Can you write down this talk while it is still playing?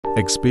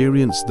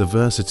Experience the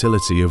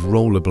versatility of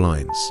roller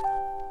blinds.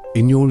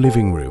 In your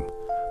living room,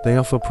 they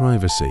offer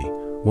privacy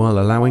while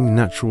allowing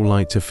natural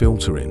light to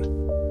filter in.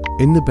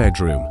 In the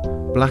bedroom,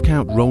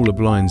 blackout roller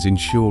blinds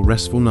ensure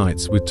restful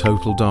nights with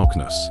total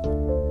darkness.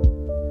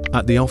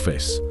 At the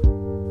office,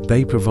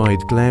 they provide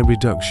glare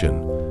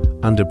reduction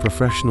and a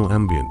professional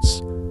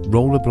ambience.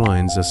 Roller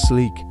blinds are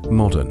sleek,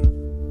 modern,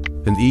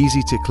 and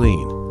easy to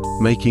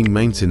clean, making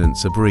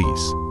maintenance a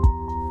breeze.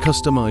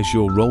 Customize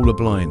your roller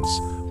blinds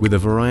with a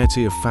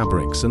variety of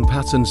fabrics and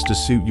patterns to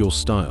suit your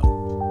style.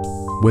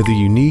 Whether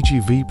you need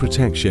UV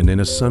protection in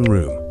a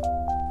sunroom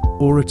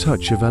or a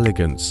touch of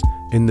elegance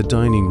in the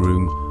dining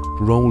room,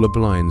 roller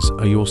blinds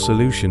are your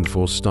solution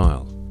for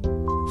style,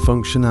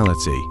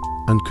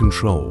 functionality, and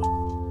control.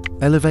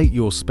 Elevate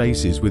your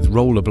spaces with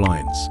roller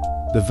blinds,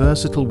 the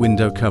versatile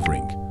window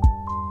covering